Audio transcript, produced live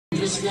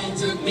this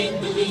land of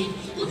make-believe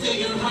will fill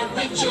your heart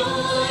with joy.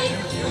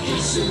 The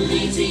castle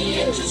leads the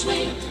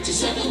entranceway to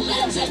 7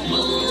 lands and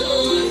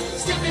more.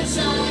 Step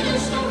inside our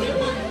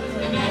storybook,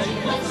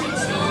 imagine what's in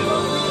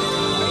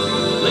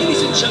store. Ladies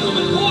and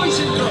gentlemen, boys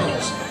and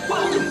girls,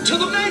 welcome to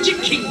the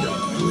Magic Kingdom.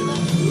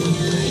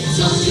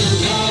 It's all your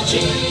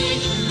magic,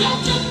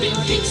 wrapped up in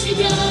pixie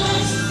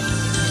dust.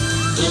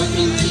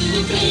 Welcome to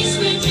the place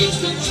where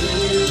dreams come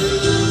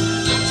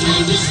true. A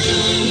timeless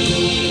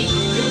journey,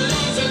 the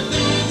lands of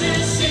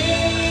fantasy.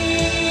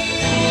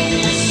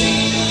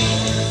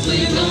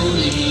 We're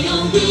only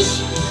on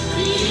wish,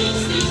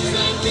 creates things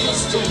like this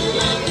to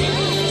appear.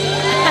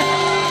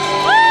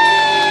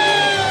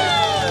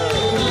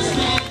 The most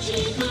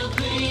magical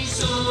place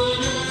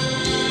on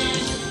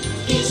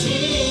earth is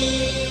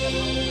here.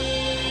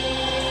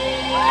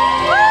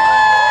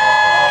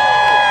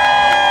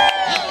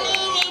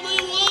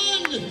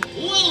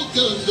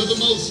 Welcome to the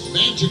most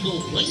magical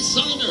place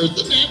on earth,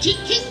 the Magic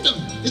Kingdom.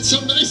 It's so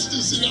nice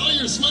to see all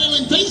your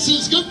smiling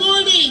faces. Good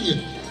morning.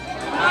 Good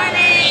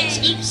morning. I'm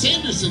Snoop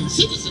Sanderson,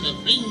 citizen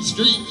of Main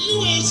Street,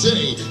 USA.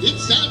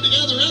 It's time to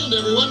gather around,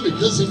 everyone,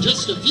 because in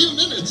just a few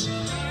minutes,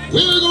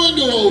 we're going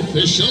to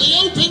officially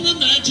open the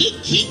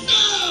Magic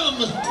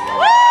Kingdom.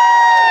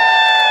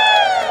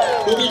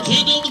 But we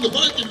can't open the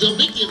park until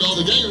Mickey and all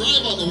the gang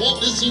arrive on the Walt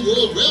Disney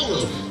World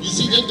Railroad. You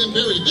see, they've been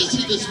very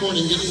busy this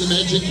morning getting the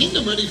Magic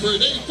Kingdom ready for a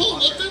day full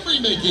of memory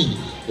making.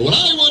 What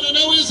I want to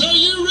know is, are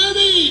you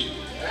ready?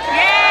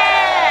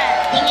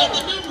 Yeah! Then let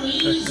the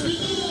memories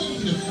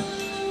begin.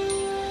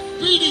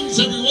 Greetings,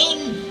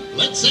 everyone.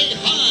 Let's say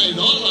hi to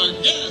all our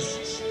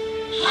guests.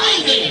 Hi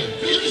there.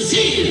 Good to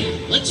see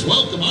you. Let's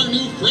welcome our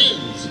new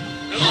friends.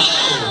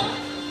 Hello.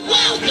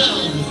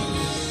 Welcome.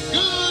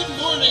 Good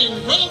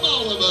morning from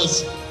all of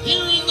us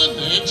here in the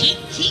Magic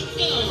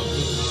Kingdom.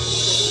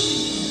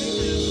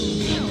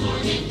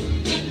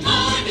 Good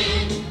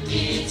morning,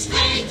 it's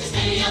great to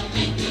stay up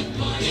and good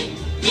morning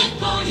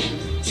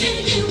to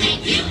you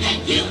and you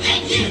and you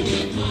and you.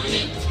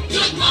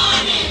 Good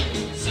morning,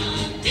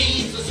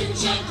 sunbeams will soon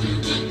shine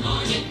through. Good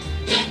morning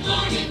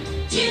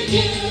to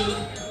you.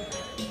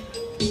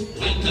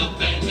 When the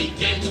band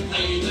began to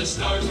play, the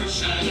stars were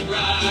shining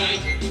bright.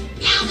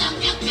 Now the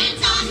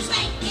milkman's on his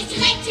way, it's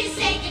too late to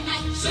say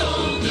goodnight. So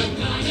good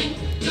morning,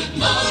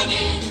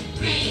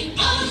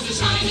 rainbows are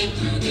shining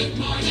through. Good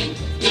morning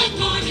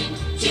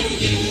to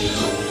you.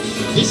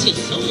 This is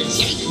so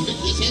exciting.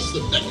 Mickey's asked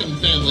the Beckham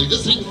family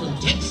visiting from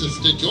Texas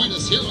to join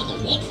us here on the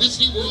Walt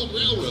Disney World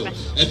Railroad.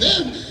 And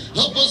then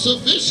help us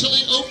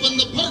officially open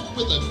the park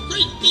with a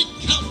great big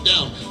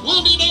countdown.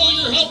 We'll need all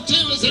your help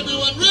too. Is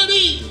everyone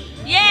ready?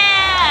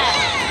 Yeah!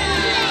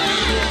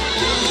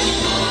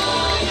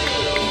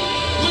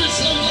 We're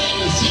so glad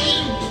to see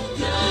you.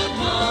 Good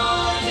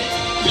morning.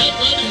 Get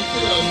ready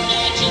for a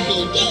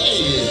magical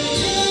day.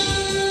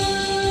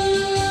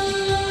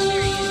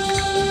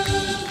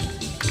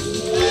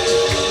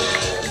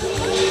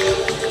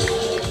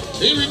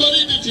 Hey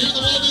everybody, did you hear the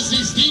Walt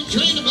Disney steam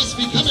train? It must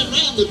be coming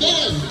round the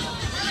bend.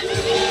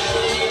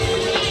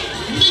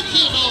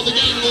 Mickey and all the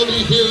gang will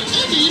be here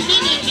any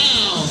minute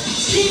now.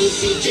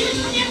 Stacy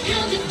Jr.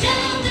 coming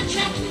down the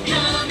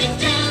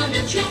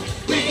track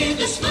with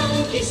the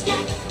smoky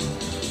stack.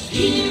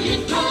 Here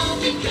and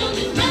Pumpkin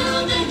coming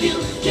round the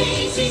hill.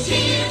 Casey's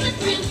here with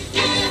Grim,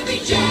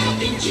 every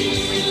Jack and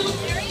Jill.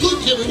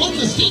 Look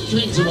everyone, the steam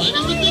train's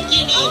arriving with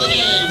Mickey and all the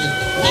gang.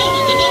 Now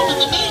we can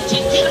open the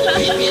Magic Kingdom.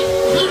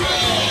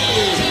 Hooray!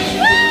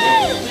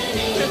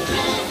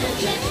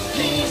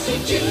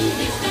 Casey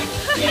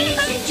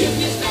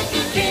Jr.'s back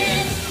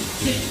again.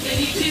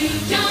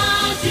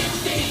 Zippity-doo-dah,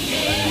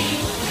 zippity-yay.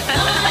 Oh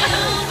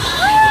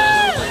my, what a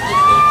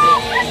wonderful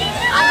day.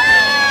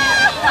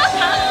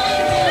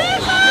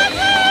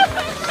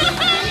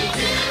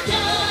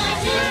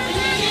 Zippity-doo-dah,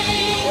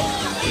 zippity-yay.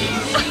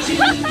 Casey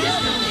Jr.'s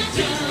gonna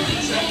do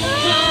his thing.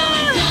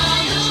 Going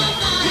down the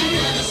line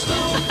with a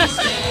smoky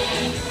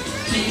stay.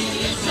 Be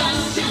a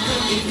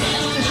sunshine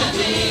round the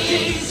way.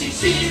 Casey's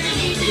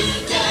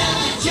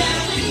zippity-doo-dah,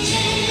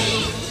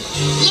 zippity-yay.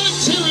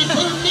 Let's hear it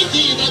for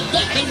Mickey, the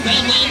Beckham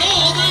family, and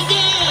all the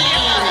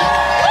gang!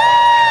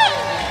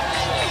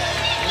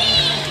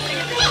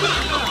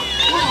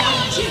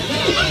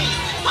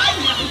 Hi,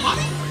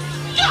 everybody!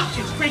 Gosh,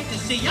 it's great to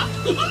see you.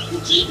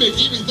 Gee,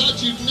 Mickey, we thought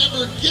you'd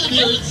never get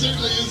here. It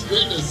certainly is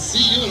great to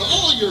see you and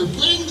all your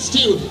friends,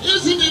 too.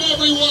 Isn't it,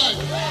 everyone?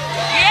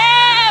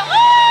 Yeah! Woo!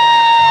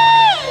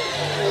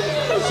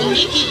 So,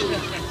 Mickey,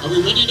 are we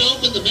ready to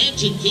open the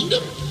Magic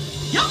Kingdom?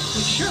 Yup,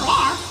 we sure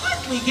are,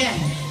 aren't we, gang?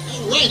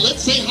 All right,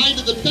 let's say hi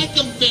to the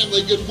Beckham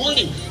family. Good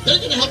morning. They're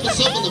going to help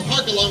us open the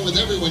park along with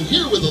everyone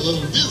here with a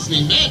little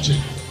Disney magic.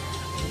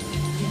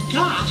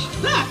 Gosh,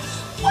 that's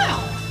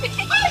swell.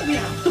 Hi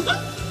there.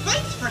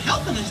 Thanks for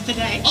helping us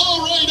today.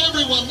 All right,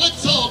 everyone,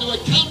 let's all do a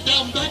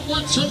countdown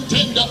backwards from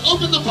 10 to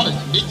open the park.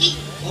 Mickey?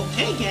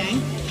 Okay, gang,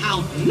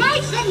 count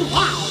nice and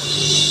loud.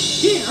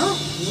 Here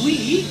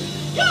we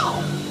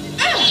go.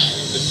 10,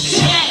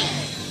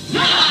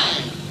 9,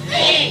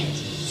 8,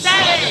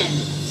 7,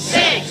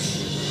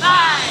 6, 5,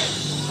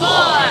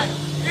 4,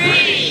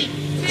 3,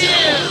 2,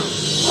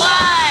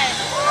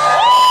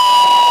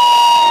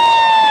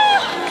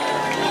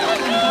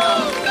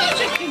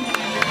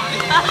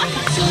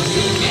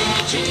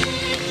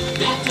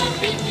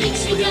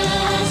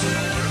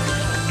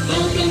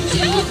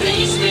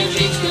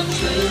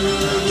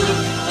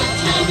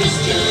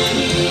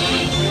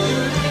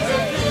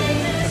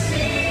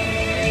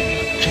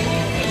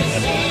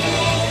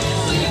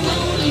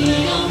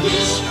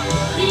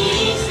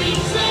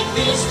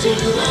 to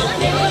a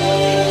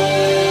place.